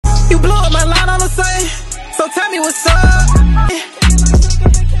me what's up.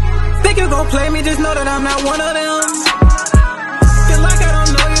 Think you gon' play me, just know that I'm not one of them. Feel like I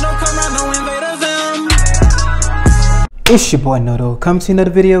don't know you, don't come around, no invaders them. It's your boy Noto, coming to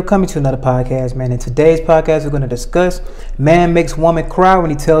another video, coming to another podcast, man. In today's podcast, we're going to discuss man makes woman cry when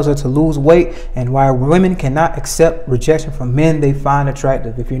he tells her to lose weight and why women cannot accept rejection from men they find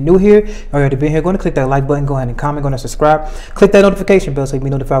attractive. If you're new here or already been here, go ahead and click that like button, go ahead and comment, go ahead and subscribe. Click that notification bell so you can be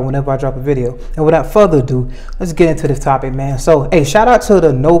notified whenever I drop a video. And without further ado, let's get into this topic, man. So, hey, shout out to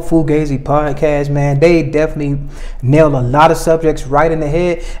the No Fugazi podcast, man. They definitely nailed a lot of subjects right in the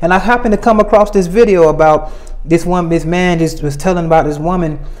head. And I happened to come across this video about this man just was telling about this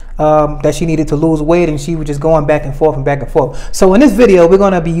woman that she needed to lose weight, and she was just going back and forth and back and forth. So in this video, we're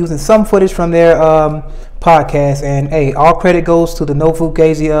going to be using some footage from their podcast, and hey, all credit goes to the No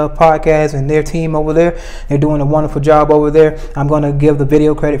Fugazi podcast and their team over there. They're doing a wonderful job over there. I'm going to give the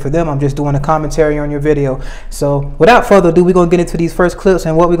video credit for them. I'm just doing a commentary on your video. So without further ado, we're going to get into these first clips,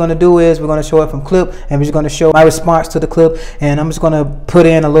 and what we're going to do is we're going to show it from clip, and we're just going to show my response to the clip, and I'm just going to put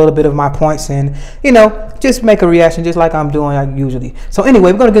in a little bit of my points and, you know, just make a reaction just like I'm doing usually. So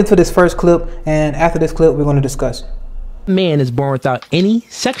anyway, we're going to get into this first clip, and after this clip, we're going to discuss. Man is born without any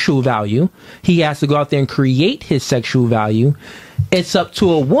sexual value. He has to go out there and create his sexual value. It's up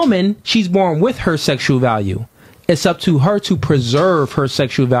to a woman. She's born with her sexual value. It's up to her to preserve her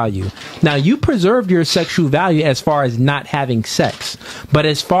sexual value. Now, you preserved your sexual value as far as not having sex. But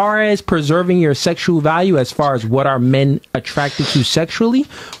as far as preserving your sexual value, as far as what are men attracted to sexually,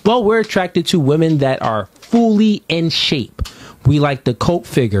 well, we're attracted to women that are fully in shape. We like the Coke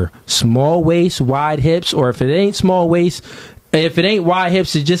figure, small waist, wide hips, or if it ain't small waist, if it ain't wide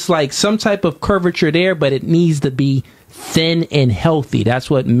hips, it's just like some type of curvature there, but it needs to be thin and healthy. That's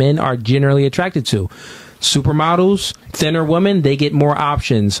what men are generally attracted to. Supermodels, thinner women, they get more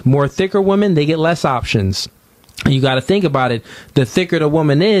options. More thicker women, they get less options. You got to think about it. The thicker the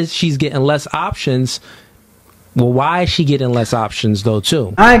woman is, she's getting less options. Well, why is she getting less options though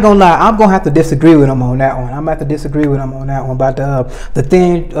too? I ain't gonna lie, I'm gonna have to disagree with him on that one. I'm gonna have to disagree with him on that one about the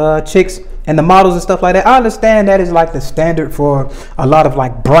thin chicks and the models and stuff like that. I understand that is like the standard for a lot of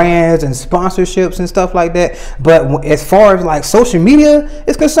like brands and sponsorships and stuff like that. But as far as like social media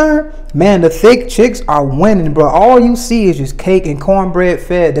is concerned, man, the thick chicks are winning, bro. All you see is just cake and cornbread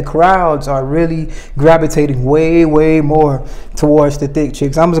fed. The crowds are really gravitating way more towards the thick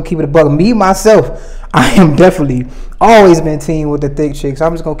chicks. I'm just gonna keep it a buck. Me myself, I am definitely always been team with the thick chicks.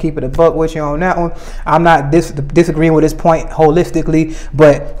 I'm just gonna keep it a buck with you on that one. I'm not disagreeing with this point holistically,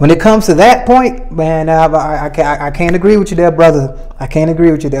 but when it comes to that point, man, I can't agree with you there, brother. I can't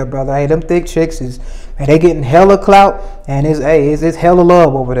agree with you there, brother. Hey, them thick chicks is, man, they getting hella clout, and it's hella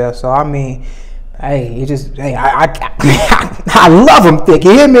love over there. So I mean, hey, it just, hey, I love them thick.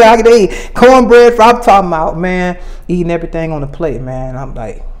 You hear me? They cornbread. I'm talking about, man, eating everything on the plate, man. I'm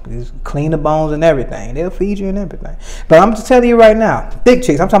like, just clean the bones and everything. They'll feed you and everything. But I'm just telling you right now, thick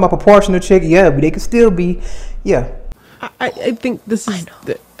chicks. I'm talking about proportional chick. Yeah, but they can still be, yeah. I think this is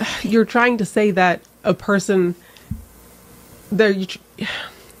you're trying to say that a person there.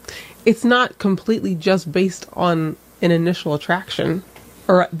 It's not completely just based on an initial attraction.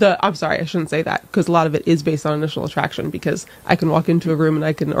 Or I'm sorry, I shouldn't say that, because a lot of it is based on initial attraction. Because I can walk into a room and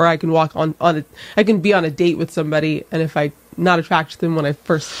I can walk I can be on a date with somebody, and if I not attracted to them when I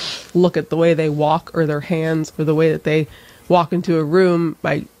first look at the way they walk or their hands or the way that they walk into a room,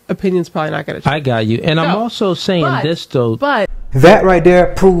 my opinion's probably not going to change. I got you, and I'm also saying this though. But that right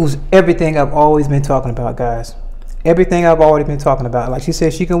there proves everything I've always been talking about, guys. Everything I've already been talking about. Like she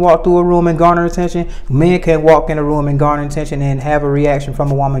said, she can walk through a room and garner attention. Men can walk in a room and garner attention and have a reaction from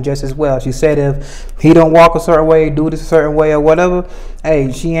a woman just as well. She said if he don't walk a certain way, do this a certain way or whatever,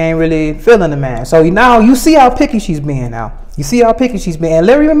 hey, she ain't really feeling the man. So now you see how picky she's being now. You see how picky she's being. And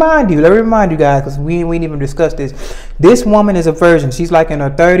let me remind you guys, because we ain't even discussed this. This woman is a virgin. She's like in her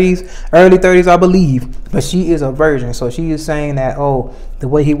 30s, early 30s, I believe. But she is a virgin. So she is saying that, oh, the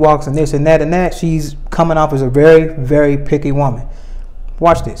way he walks and this and that, she's coming off as a very picky woman.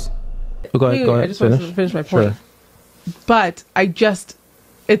 Watch this. Go ahead. I just want to finish my point. Sure. But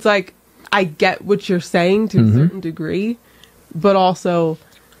it's like, I get what you're saying to a certain degree, but also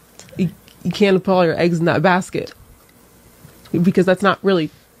you can't put all your eggs in that basket. Because that's not really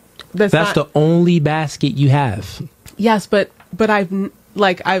that's the only basket you have. Yes, but I've gone on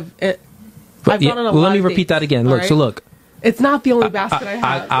a lot. Let me repeat that again. Look, so look. It's not the only basket I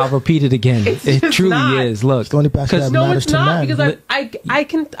have. I'll repeat it again. It truly is. Look, it's the only basket that matters to men. Because I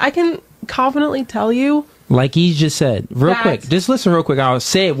can confidently tell you Like he just said, real quick. Just listen real quick. I'll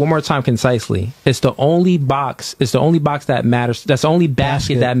say it one more time concisely. It's the only box. It's the only box that matters. That's the only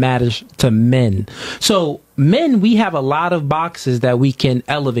basket that matters to men. So men, we have a lot of boxes that we can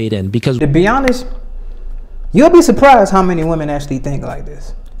elevate in because, to be honest, you'll be surprised how many women actually think like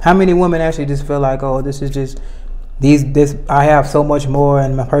this. How many women actually just feel like, oh, this is just this. I have so much more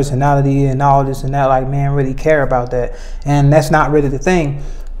in my personality and all this and that. Like, men really care about that, and that's not really the thing.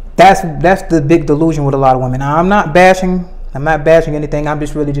 That's the big delusion with a lot of women. Now, I'm not bashing anything. I'm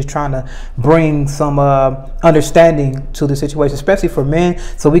just really just trying to bring some understanding to the situation, especially for men,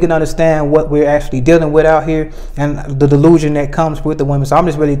 so we can understand what we're actually dealing with out here and the delusion that comes with the women. So I'm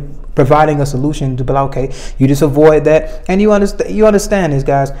just really providing a solution to be like, okay, you just avoid that, and you understand this,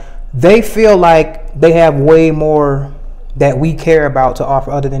 guys. They feel like they have way more that we care about to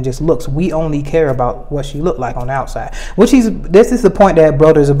offer other than just looks. We only care about what she looked like on the outside, this is the point that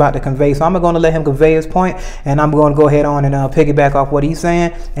brother is about to convey. So I'm going to let him convey his point, and I'm going to go ahead on and piggyback off what he's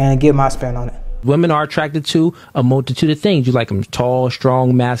saying and give my spin on it. women are attracted to a multitude of things. You like him tall,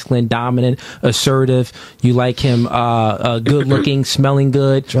 strong, masculine, dominant, assertive. You like him good looking, smelling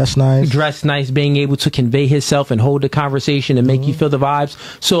good, dress nice, being able to convey himself and hold the conversation and make you feel the vibes.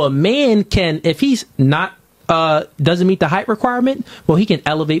 So a man can, if he's not doesn't meet the height requirement, well, he can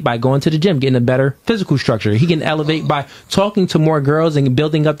elevate by going to the gym, getting a better physical structure. He can elevate by talking to more girls and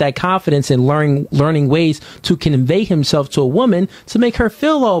building up that confidence and learning ways to convey himself to a woman to make her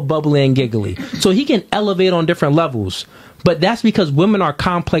feel all bubbly and giggly. So he can elevate on different levels. But that's because women are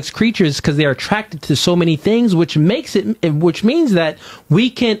complex creatures, because they're attracted to so many things, which means that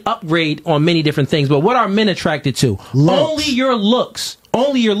we can upgrade on many different things. But what are men attracted to? Only your looks.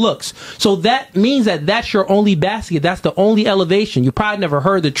 Only your looks. So that means that that's your only basket. That's the only elevation. You probably never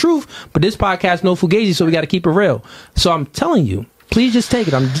heard the truth, but this podcast no fugazi, so we got to keep it real. So I'm telling you, please just take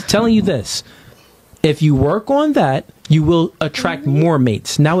it. I'm telling you this. If you work on that, you will attract more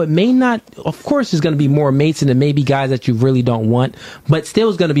mates. Now, it may not, of course, there's going to be more mates, and it may be guys that you really don't want, but still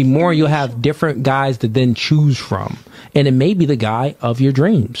it's going to be more. You'll have different guys to then choose from, and it may be the guy of your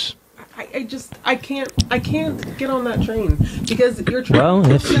dreams. I can't get on that train, because you're trying.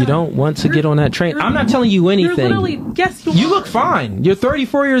 Well, if you don't want to get on that train, I'm not telling you anything. You're literally, yes, you look fine. You're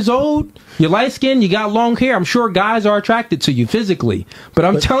 34 years old. You're light skinned. You got long hair. I'm sure guys are attracted to you physically, but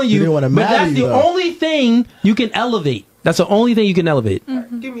I'm telling you, but that's the only thing you can elevate. That's the only thing you can elevate.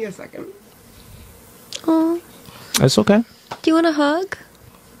 Give me a second. Oh, that's okay. Do you want a hug?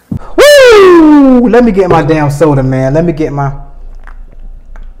 Woo! Let me get my damn soda, man. Let me get my.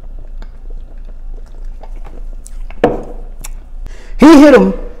 He hit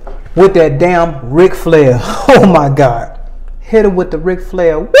him with that damn Ric Flair. Oh my God. Hit him with the Ric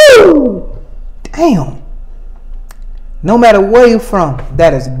Flair. Woo! Damn. No matter where you're from,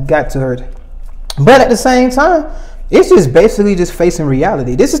 that has got to hurt. But at the same time, it's just basically just facing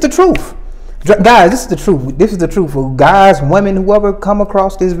reality. This is the truth. Guys, this is the truth. This is the truth. For guys, women, whoever come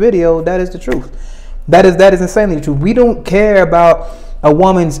across this video, that is the truth. That is insanely the truth. We don't care about a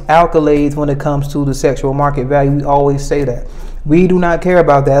woman's accolades when it comes to the sexual market value. We always say that. We do not care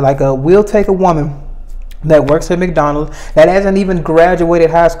about that. Like, we'll take a woman that works at McDonald's, that hasn't even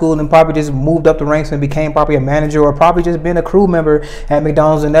graduated high school and probably just moved up the ranks and became probably a manager, or probably just been a crew member at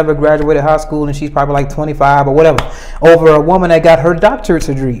McDonald's and never graduated high school, and she's probably like 25 or whatever, over a woman that got her doctorate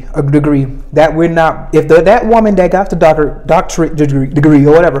degree. That we're not, if that woman that got the doctorate degree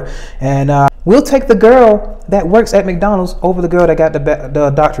or whatever, and we'll take the girl that works at McDonald's over the girl that got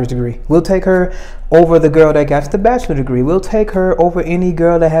the doctorate degree. We'll take her over the girl that got the bachelor degree. We'll take her over any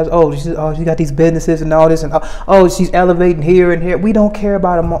girl that has, she got these businesses and all this, and she's elevating here and here. We don't care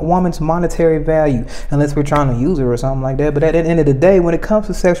about a woman's monetary value unless we're trying to use her or something like that. But at the end of the day, when it comes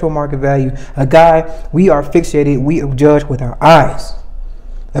to sexual market value, a guy, we are fixated. We judge with our eyes.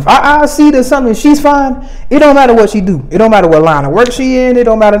 If our eyes see that something, she's fine, it don't matter what she do. It don't matter what line of work she in. It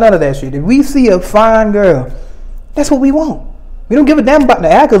don't matter none of that shit. If we see a fine girl, that's what we want. We don't give a damn about the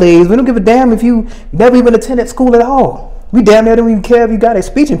accolades. We don't give a damn if you never even attended school at all. We damn near don't even care if you got a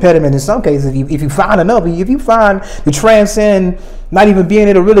speech impediment in some cases. If you find enough, if you find to transcend not even being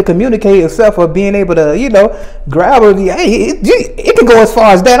able to really communicate yourself or being able to, grab her. Hey, it can go as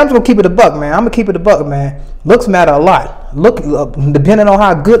far as that. I'm just going to keep it a buck, man. I'm going to keep it a buck, man. Looks matter a lot. Look, depending on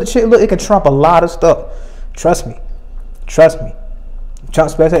how good the chick look, it can trump a lot of stuff. Trust me.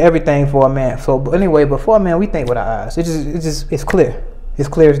 Trumps everything for a man. So, but anyway, but for a man, we think with our eyes. It's clear. It's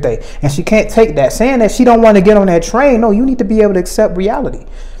clear as day. And she can't take that. Saying that she don't want to get on that train. No, you need to be able to accept reality.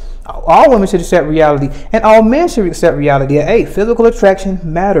 All women should accept reality, and all men should accept reality. Hey, physical attraction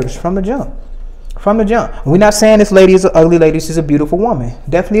matters from the jump. From the jump. We're not saying this lady is an ugly lady. She's a beautiful woman.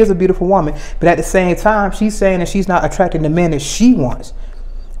 Definitely is a beautiful woman. But at the same time, she's saying that she's not attracting the men that she wants.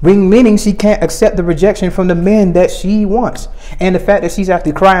 Meaning she can't accept the rejection from the men that she wants. And the fact that she's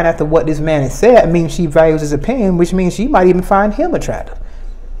actually crying after what this man has said means she values his opinion, which means she might even find him attractive.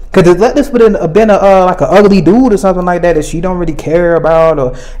 Because let this would have been like an ugly dude or something like that she don't really care about,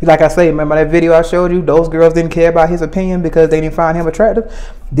 or like I say, remember that video I showed you? Those girls didn't care about his opinion because they didn't find him attractive.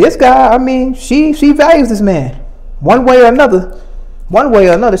 This guy, I mean, she values this man one way or another. One way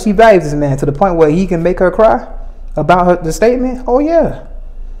or another, she values this man to the point where he can make her cry about the statement. Oh yeah.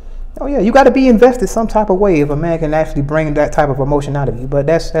 Oh yeah, you got to be invested some type of way if a man can actually bring that type of emotion out of you. But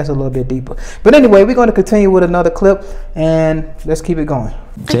that's a little bit deeper. But anyway, we're going to continue with another clip, and let's keep it going.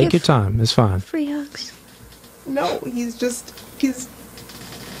 Take your time. It's fine. Free hugs. No, he's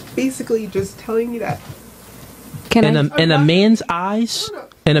basically just telling you that. In a man's eyes,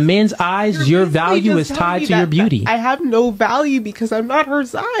 your value is tied to your beauty. I have no value because I'm not her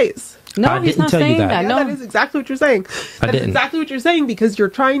size. No, he's not saying that. Yeah, No, that is exactly what you're saying. That is exactly what you're saying, because you're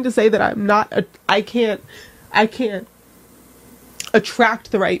trying to say that I can't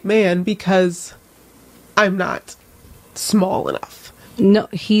attract the right man because I'm not small enough. No,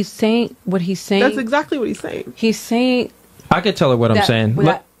 he's saying what he's saying. That's exactly what he's saying. He's saying. I could tell her what I'm saying.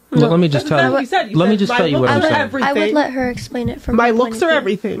 Let me just tell you. Let me just tell you what I'm saying. I would let her explain it from my looks are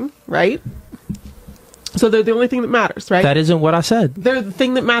everything, right? So they're the only thing that matters, right? That isn't what I said. They're the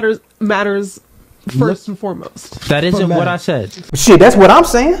thing that matters first and foremost. That isn't what I said. Shit, that's what I'm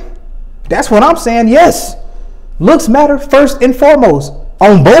saying. That's what I'm saying. Yes, looks matter first and foremost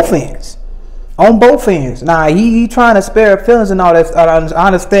on both ends. On both ends. Now he trying to spare her feelings and all that. I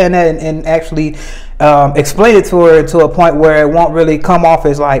understand that and actually explain it to her to a point where it won't really come off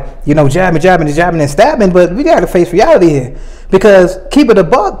as like, you know, jabbing and stabbing. But we got to face reality here, because keep it a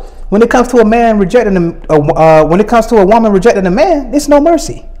buck. When it comes to a man rejecting when it comes to a woman rejecting a man, it's no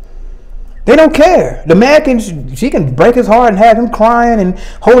mercy. They don't care. The man she can break his heart and have him crying and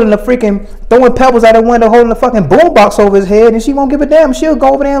holding the freaking, throwing pebbles out the window, holding the fucking boombox over his head, and she won't give a damn. She'll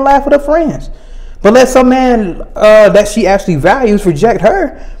go over there and laugh with her friends. But let some man that she actually values reject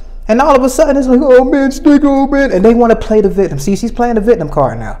her, and all of a sudden it's like, oh man, stick, oh man, and they want to play the victim. See, she's playing the victim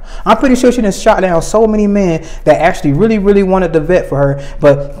card now. I'm pretty sure she done shot down so many men that actually really wanted to vet for her,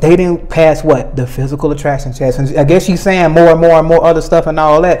 but they didn't pass what? The physical attraction test. And I guess she's saying more and more other stuff and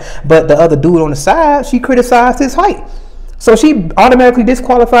all that, but the other dude on the side, she criticized his height. So she automatically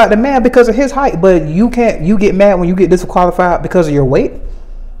disqualified the man because of his height, but you get mad when you get disqualified because of your weight?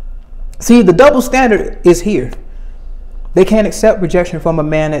 See, the double standard is here. They can't accept rejection from a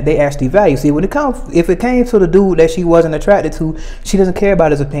man that they actually value. See, if it came to the dude that she wasn't attracted to, she doesn't care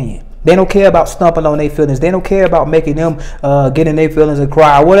about his opinion. They don't care about stumping on their feelings. They don't care about making them get in their feelings and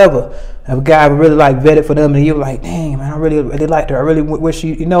cry or whatever. If a guy really like vetted for them and you're like, dang man, I really liked her. I really wish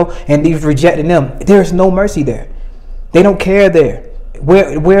you know, and he's rejecting them. There's no mercy there. They don't care there.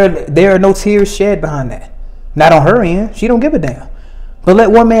 Where there are no tears shed behind that. Not on her end. She don't give a damn. But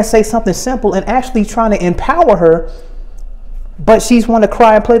let one man say something simple and actually trying to empower her, but she's want to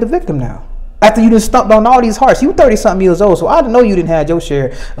cry and play the victim now. After you done stumped on all these hearts. You 30-something years old, so I know you didn't have your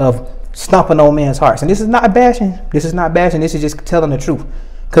share of stomping on men's hearts. And this is not bashing. This is not bashing. This is just telling the truth.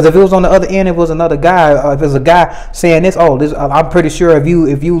 Because if it was on the other end, if it was another guy, if it was a guy saying this, I'm pretty sure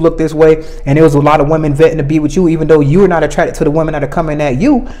if you look this way and there was a lot of women vetting to be with you, even though you're not attracted to the women that are coming at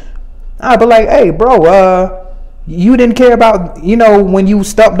you, I'd be like, hey, bro, you didn't care about, you know, when you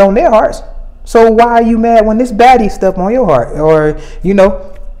stumped on their hearts. So why are you mad when this baddie stuff on your heart, or, you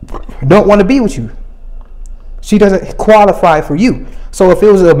know, don't want to be with you? She doesn't qualify for you. So if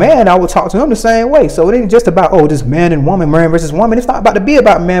it was a man, I would talk to him the same way. So it ain't just about, oh, this man and woman, man versus woman. It's not about to be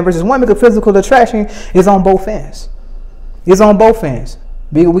about man versus woman, because physical attraction is on both ends. It's on both ends.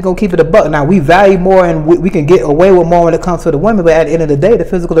 We're going to keep it a buck. Now, we value more and we can get away with more when it comes to the women, but at the end of the day, the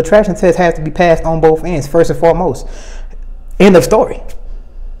physical attraction test has to be passed on both ends, first and foremost. End of story.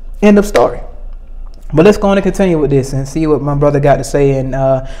 End of story. But let's go on and continue with this and see what my brother got to say and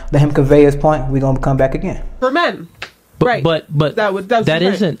let him convey his point. We're going to come back again. For men. But, right. But that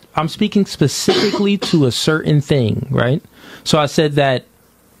isn't, I'm speaking specifically to a certain thing, right? So I said that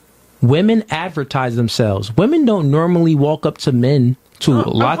women advertise themselves. Women don't normally walk up to men,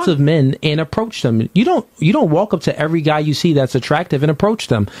 lots of men, and approach them. You don't walk up to every guy you see that's attractive and approach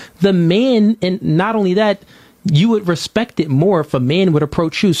them. The man, and not only that, you would respect it more if a man would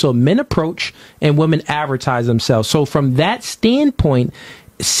approach you. So men approach and women advertise themselves. So from that standpoint,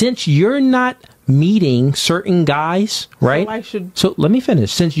 since you're not meeting certain guys, right? I should. So let me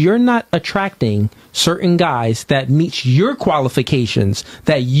finish. Since you're not attracting certain guys that meets your qualifications,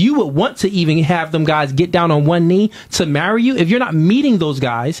 that you would want to even have them guys get down on one knee to marry you, if you're not meeting those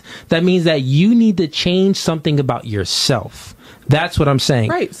guys, that means that you need to change something about yourself. That's what I'm saying.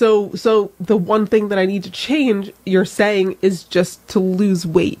 Right. So the one thing that I need to change, you're saying, is just to lose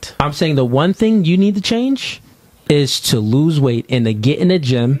weight. I'm saying the one thing you need to change is to lose weight and to get in the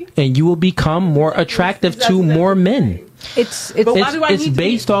gym, and you will become more attractive to more men. It's But why do I It's need to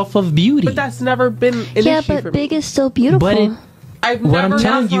based off of beauty. But that's never been an Yeah, issue for but me. big is still beautiful. But I've what never I'm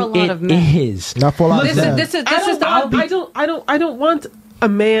telling for a you, lot of it men. is. Not for a lot of them. I don't want a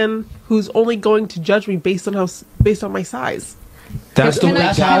man who's only going to judge me based on my size. That's the Can way I-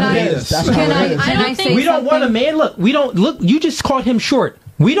 God can I- is. That's Can how I, it is. can I say We don't want a something? man. Look. You just called him short.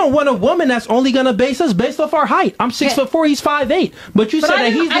 We don't want a woman that's only gonna base us based off our height. I'm 6'4", he's 5'8". But you said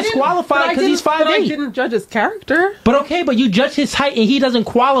that he's disqualified because he's But I 5'8". didn't judge his character. But okay, but you judge his height and he doesn't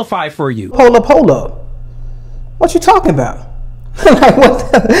qualify for you. Hold up. What you talking about? Like,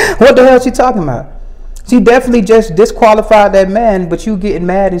 what the hell is she talking about? She definitely just disqualified that man, but you getting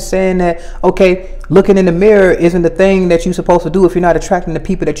mad and saying that, okay, looking in the mirror isn't the thing that you're supposed to do if you're not attracting the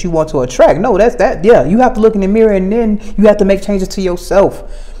people that you want to attract. No, that's that. Yeah, you have to look in the mirror and then you have to make changes to yourself.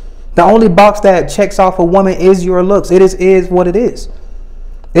 The only box that checks off a woman is your looks. It is what it is.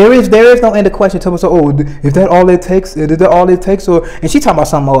 There is no end of question. Tell me so. Oh, if that all it takes, is that all it takes? Or and she talking about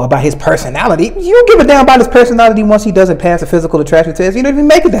something about his personality. You don't give a damn about his personality once he doesn't pass the physical attraction test. You don't even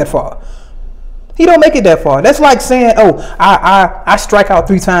make it that far. He don't make it that far. That's like saying, oh, I strike out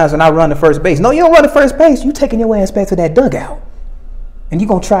 3 times and I run the first base. No, you don't run the first base. You taking your ass back to that dugout, and you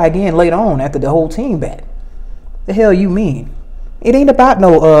gonna try again later on after the whole team back. The hell you mean? It ain't about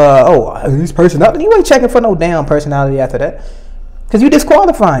no his personality. You ain't checking for no damn personality after that. Cause you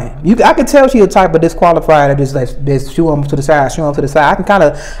disqualifying. I can tell she the type of disqualifier that just shoo him to the side.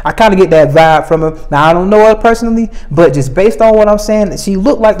 I kind of get that vibe from her. Now I don't know her personally, but just based on what I'm saying, she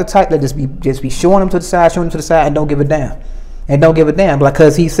looked like the type that just be showing him to the side, and don't give a damn.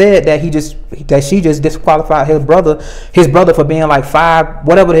 Because he said that she just disqualified his brother for being like 5,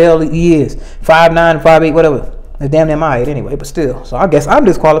 whatever the hell he is, 5'9", 5'8", whatever. That's damn near my height anyway, but still. So I guess I'm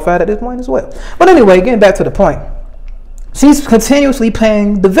disqualified at this point as well. But anyway, getting back to the point. She's continuously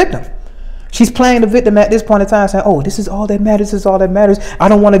playing the victim. She's playing the victim at this point in time, saying, oh, this is all that matters. I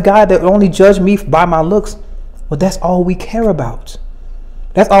don't want a guy that only judge me by my looks. Well, that's all we care about.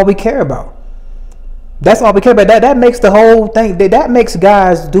 That makes the whole thing. That makes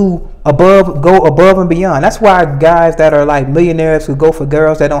guys go above and beyond. That's why guys that are like millionaires who go for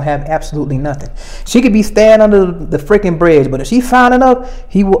girls that don't have absolutely nothing. She could be staying under the freaking bridge, but if she found enough,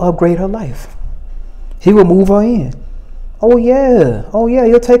 he will upgrade her life. He will move her in. Oh yeah,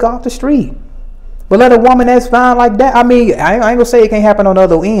 he'll take her off the street. But let a woman that's fine like that, I mean, I ain't gonna say it can't happen on the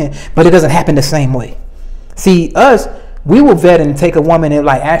other end, but it doesn't happen the same way. See, we will vet and take a woman and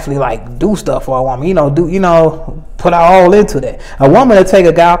like actually like do stuff for a woman, put our all into that. A woman will take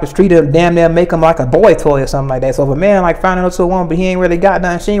a guy off the street and damn near make him like a boy toy or something like that. So if a man like finding out to a woman, but he ain't really got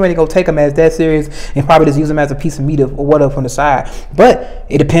nothing, she ain't really gonna take him as that serious and probably just use him as a piece of meat or whatever from the side. But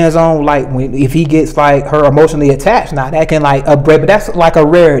it depends on like if he gets like her emotionally attached. Now that can like upgrade, but that's like a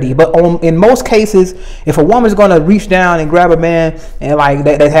rarity. But in most cases, if a woman's gonna reach down and grab a man and like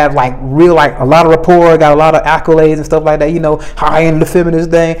that have like real like a lot of rapport, got a lot of accolades and stuff like that, high end of the feminist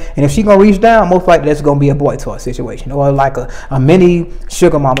thing, and if she gonna reach down, most likely that's gonna be a boy toy situation or like a mini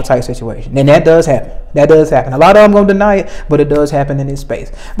sugar mama type situation. And that does happen. A lot of them gonna deny it, but it does happen in this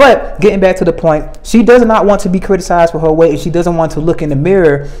space. But getting back to the point, she does not want to be criticized for her weight, and she doesn't want to look in the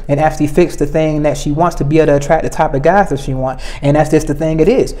mirror and actually fix the thing that she wants to be able to attract the type of guys that she wants. And that's just the thing it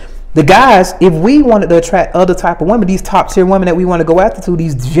is. The guys, if we wanted to attract other type of women, these top tier women that we want to go after, to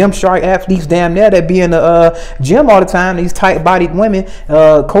these gym shark athletes damn near that be in the gym all the time, these tight bodied women,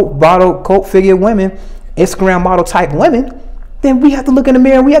 coat figure women, Instagram model type women, then we have to look in the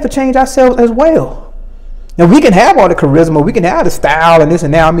mirror and we have to change ourselves as well. Now we can have all the charisma, we can have the style and this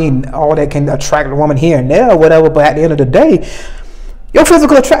and that. I mean, all that can attract a woman here and there or whatever, but at the end of the day, your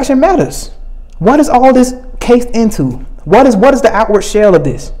physical attraction matters. What is all this cased into? What is the outward shell of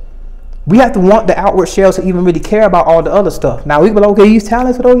this? We have to want the outward shell to even really care about all the other stuff. Now we can be like, okay, he's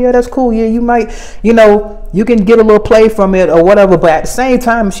talented. Oh yeah, that's cool. Yeah, you might, you can get a little play from it or whatever. But at the same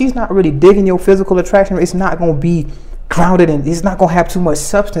time, if she's not really digging your physical attraction, it's not going to be grounded and it's not going to have too much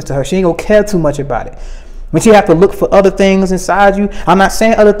substance to her. She ain't going to care too much about it. But you have to look for other things inside you. I'm not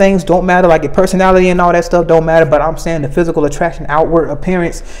saying other things don't matter, like your personality and all that stuff don't matter, but I'm saying the physical attraction, outward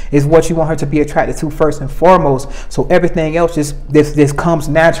appearance is what you want her to be attracted to first and foremost. So everything else just comes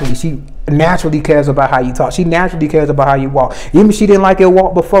naturally. naturally cares about how you talk. She naturally cares about how you walk. Even if she didn't like your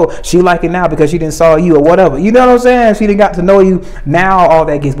walk before, she like it now because she didn't saw you or whatever. You know what I'm saying? She didn't got to know you now. All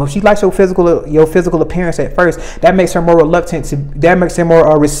that gets, but if she likes your physical appearance at first, that makes her more reluctant to. That makes her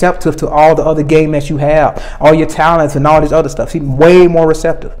more receptive to all the other game that you have, all your talents and all this other stuff. She's way more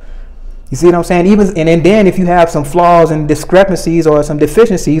receptive. You see what I'm saying? Even and then if you have some flaws and discrepancies or some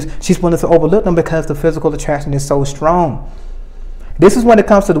deficiencies, she's willing to overlook them because the physical attraction is so strong. This is when it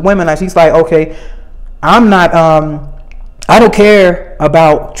comes to the women. Like she's like, okay, I'm not. I don't care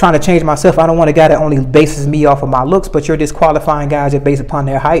about trying to change myself. I don't want a guy that only bases me off of my looks. But you're disqualifying guys that based upon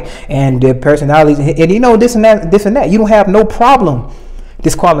their height and their personalities, and you know this and that. You don't have no problem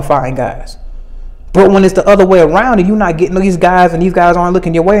disqualifying guys. But when it's the other way around and you're not getting these guys and these guys aren't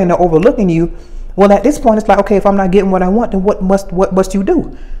looking your way and they're overlooking you, well, at this point, it's like, okay, if I'm not getting what I want, then what must you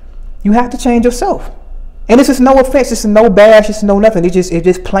do? You have to change yourself. And this is no offense, this is no bash, this is no nothing. It's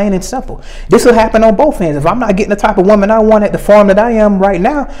just plain and simple. This will happen on both ends. If I'm not getting the type of woman I want at the farm that I am right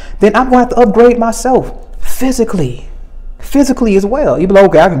now, then I'm going to have to upgrade myself physically as well. You be like,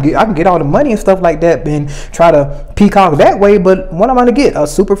 okay, I can get all the money and stuff like that and try to peacock that way, but what am I gonna get? A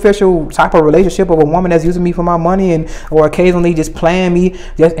superficial type of relationship of a woman that's using me for my money and or occasionally just playing me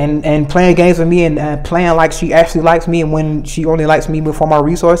and playing games with me and playing like she actually likes me, and when she only likes me for my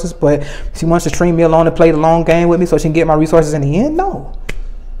resources, but she wants to string me along and play the long game with me so she can get my resources in the end? No.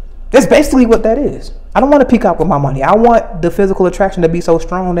 That's basically what that is. I don't want to peacock with my money. I want the physical attraction to be so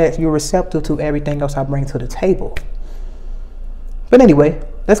strong that you're receptive to everything else I bring to the table. But anyway,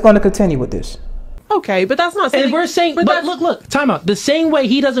 let's go on to continue with this. Okay, but that's not saying... And we're saying... But look, time out. The same way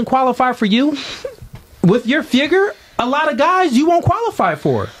he doesn't qualify for you, with your figure, a lot of guys you won't qualify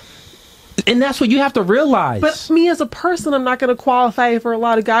for. And that's what you have to realize. But me as a person, I'm not going to qualify for a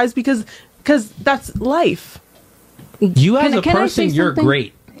lot of guys because that's life. You as a person, you're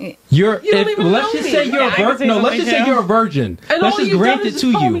great. Let's just say you're a virgin. No, let's just say you're a virgin. And let's all just you've grant done it is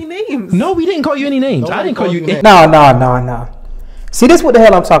to call you. me names. No, we didn't call you any names. I didn't call you any. No. See, this is what the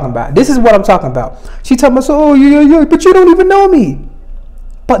hell I'm talking about. This is what I'm talking about. She told me, so, oh, yeah, but you don't even know me.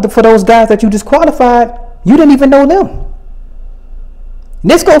 But for those guys that you disqualified, you didn't even know them.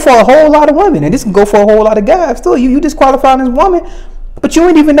 This go for a whole lot of women, and this can go for a whole lot of guys too. You disqualifying this woman, but you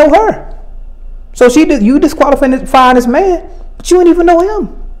ain't even know her. So you disqualifying this man, but you ain't even know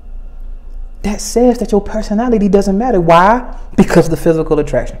him. That says that your personality doesn't matter. Why? Because of the physical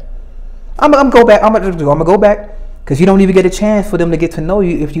attraction. I'm gonna go back. I'm gonna go back because you don't even get a chance for them to get to know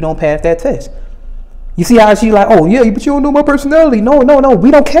you if you don't pass that test. You see how she's like, oh yeah, but you don't know my personality. No,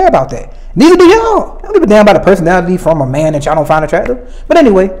 we don't care about that. Neither do y'all. I don't give a damn about a personality from a man that y'all don't find attractive. But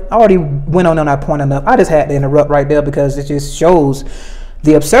anyway, I already went on that point enough. I just had to interrupt right there because it just shows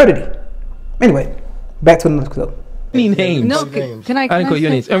the absurdity. Anyway, back to the clip. Any names? No, can I didn't call you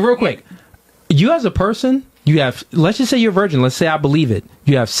names. And real quick, you as a person, you have, let's just say you're a virgin. Let's say I believe it.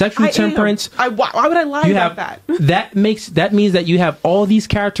 You have sexual temperance. Why would I lie about that? That means that you have all these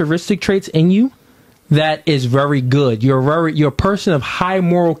characteristic traits in you. That is very good. You're a person of high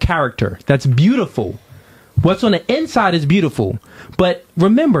moral character. That's beautiful. What's on the inside is beautiful. But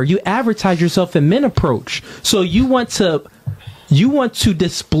remember, you advertise yourself in men approach. So you want to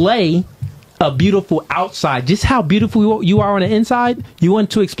display a beautiful outside. Just how beautiful you are on the inside, you want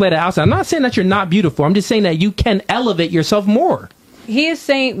to display the outside. I'm not saying that you're not beautiful. I'm just saying that you can elevate yourself more. He is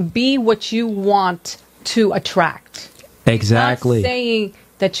saying be what you want to attract. Exactly. He's not saying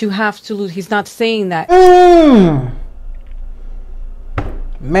that you have to lose. He's not saying that.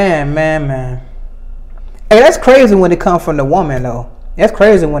 Man. Hey, that's crazy when it comes from the woman, though. That's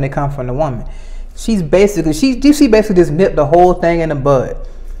crazy when it comes from the woman. She basically just nipped the whole thing in the bud.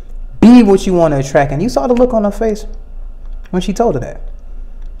 Be what you want to attract. And you saw the look on her face when she told her that.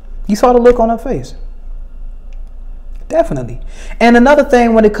 You saw the look on her face. Definitely. And another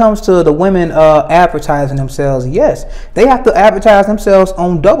thing when it comes to the women advertising themselves, yes, they have to advertise themselves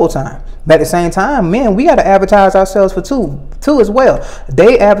on double time. But at the same time, men, we got to advertise ourselves for two as well.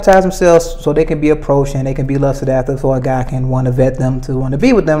 They advertise themselves so they can be approached and they can be lusted after, so a guy can want to vet them to want to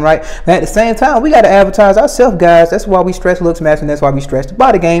be with them, right? But at the same time, we got to advertise ourselves, guys. That's why we stress looks matching. That's why we stress the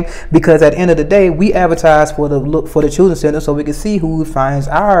body game, because at the end of the day, we advertise for the choosing center so we can see who finds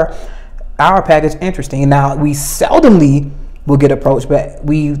our package interesting. Now, we seldomly will get approached, but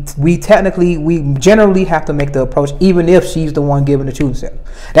we generally have to make the approach even if she's the one giving the choosing center.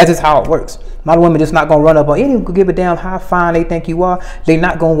 That's just how it works. A lot of women just not gonna run up on any, give a damn how fine they think you are. They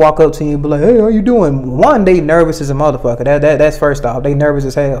not gonna walk up to you and be like, hey, how you doing? One, they nervous as a motherfucker. That's first off. They nervous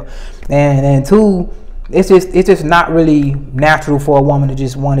as hell. And two, it's just not really natural for a woman to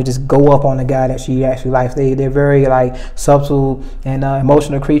just want to just go up on the guy that she actually likes. They're very like subtle and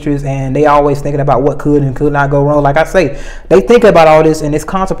emotional creatures, and they always thinking about what could and could not go wrong. Like I say, they think about all this and it's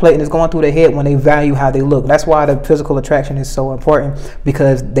contemplating, it's going through their head when they value how they look. That's why the physical attraction is so important,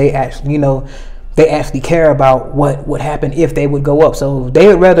 because they actually, you know, they actually care about what would happen if they would go up. So they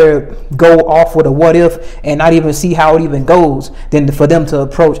would rather go off with a what if and not even see how it even goes than for them to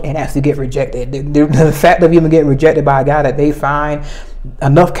approach and actually get rejected. The fact of even getting rejected by a guy that they find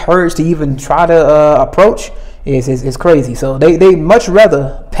enough courage to even try to approach is crazy. So they much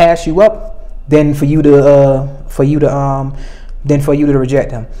rather pass you up than for you to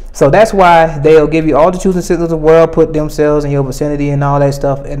reject them. So that's why they'll give you all the choosing signals of the world, put themselves in your vicinity and all that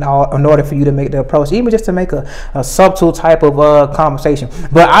stuff in order for you to make the approach, even just to make a subtle type of conversation.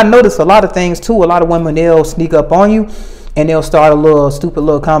 But I notice a lot of things too. A lot of women, they'll sneak up on you and they'll start a little stupid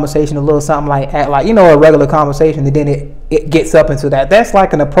little conversation, a little something like you know, a regular conversation, and then it gets up into that. That's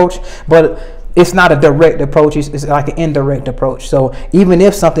like an approach, but it's not a direct approach. It's like an indirect approach. So even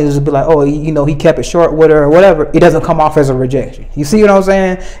if something is be like, oh, you know, he kept it short with her or whatever, it doesn't come off as a rejection. You see what I'm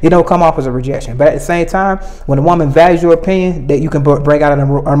saying? It don't come off as a rejection. But at the same time, when a woman values your opinion, that you can bring out an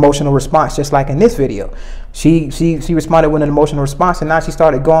emotional response, just like in this video. She responded with an emotional response, and now she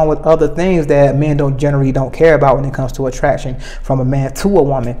started going with other things that men generally don't care about when it comes to attraction from a man to a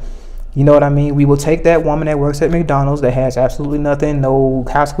woman. You know what I mean? We will take that woman that works at McDonald's that has absolutely nothing, no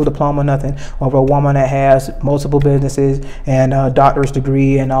high school diploma, nothing, over a woman that has multiple businesses and a doctorate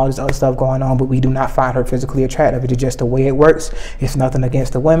degree and all this other stuff going on, but we do not find her physically attractive. It's just the way it works. It's nothing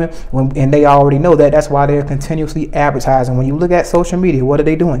against the women, and they already know that. That's why they're continuously advertising. When you look at social media, what are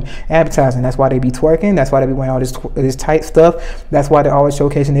they doing? Advertising. That's why they be twerking. That's why they be wearing all this tight stuff. That's why they're always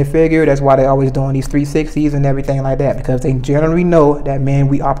showcasing their figure. That's why they're always doing these 360s and everything like that, because they generally know that men,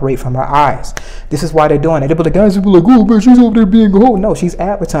 we operate from our eyes. This is why they're doing it. They be like, guys, people like, oh man, she's over there being a hoe. No, she's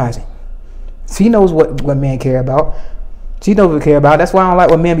advertising. She knows what men care about. She knows what we care about. That's why I don't like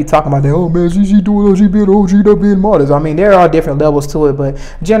when men be talking about that. Oh man, she doing, she being oh, she not being modest. I mean, there are different levels to it, but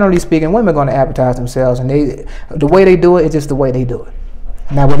generally speaking, women are going to advertise themselves, and the way they do it is just the way they do it.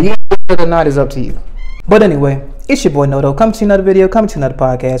 Now, whether you do it or not is up to you. But anyway, it's your boy Noto. Come to another video, come to another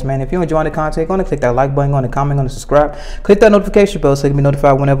podcast, man. If you're enjoying the content, go and click that like button, go and comment, go and subscribe. Click that notification bell so you can be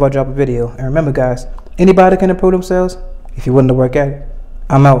notified whenever I drop a video. And remember, guys, anybody can improve themselves if you're willing to work at it.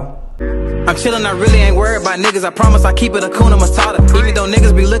 I'm out. I'm chillin', I really ain't worried about niggas. I promise I keep it Hakuna Matata. Even though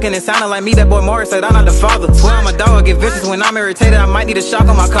niggas be looking and sounding like me, that boy Morris said I'm not the father. Swear I'm a dog, I get vicious when I'm irritated. I might need a shock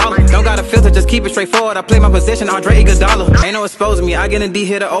on my collar. Don't got a filter, just keep it straightforward. I play my position, Andre Iguodala. Ain't no exposing me, I get in D,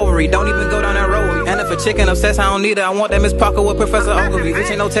 hit the ovary. Don't even go down that road with me. And if a chicken obsessed, I don't need it. I want that Miss Parker with Professor Ogilvy. Bitch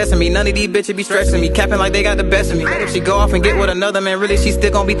ain't no testing me, none of these bitches be stressing me. Capping like they got the best of me. If she go off and get with another man, really she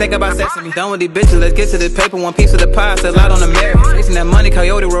still gon' be thinking about sexing me. Done with these bitches, let's get to this paper. One piece of the pie, sell out on the merit. Chasing that money,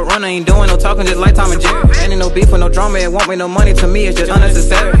 Coyote Road Runner, ain't doing no talking, just like Tom and Jerry. Ain't no beef with no drama, it won't make no money to me, it's just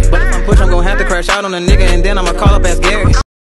unnecessary. But if I'm push, I'm gon' have to crash out on a nigga, and then I'ma call up as Gary.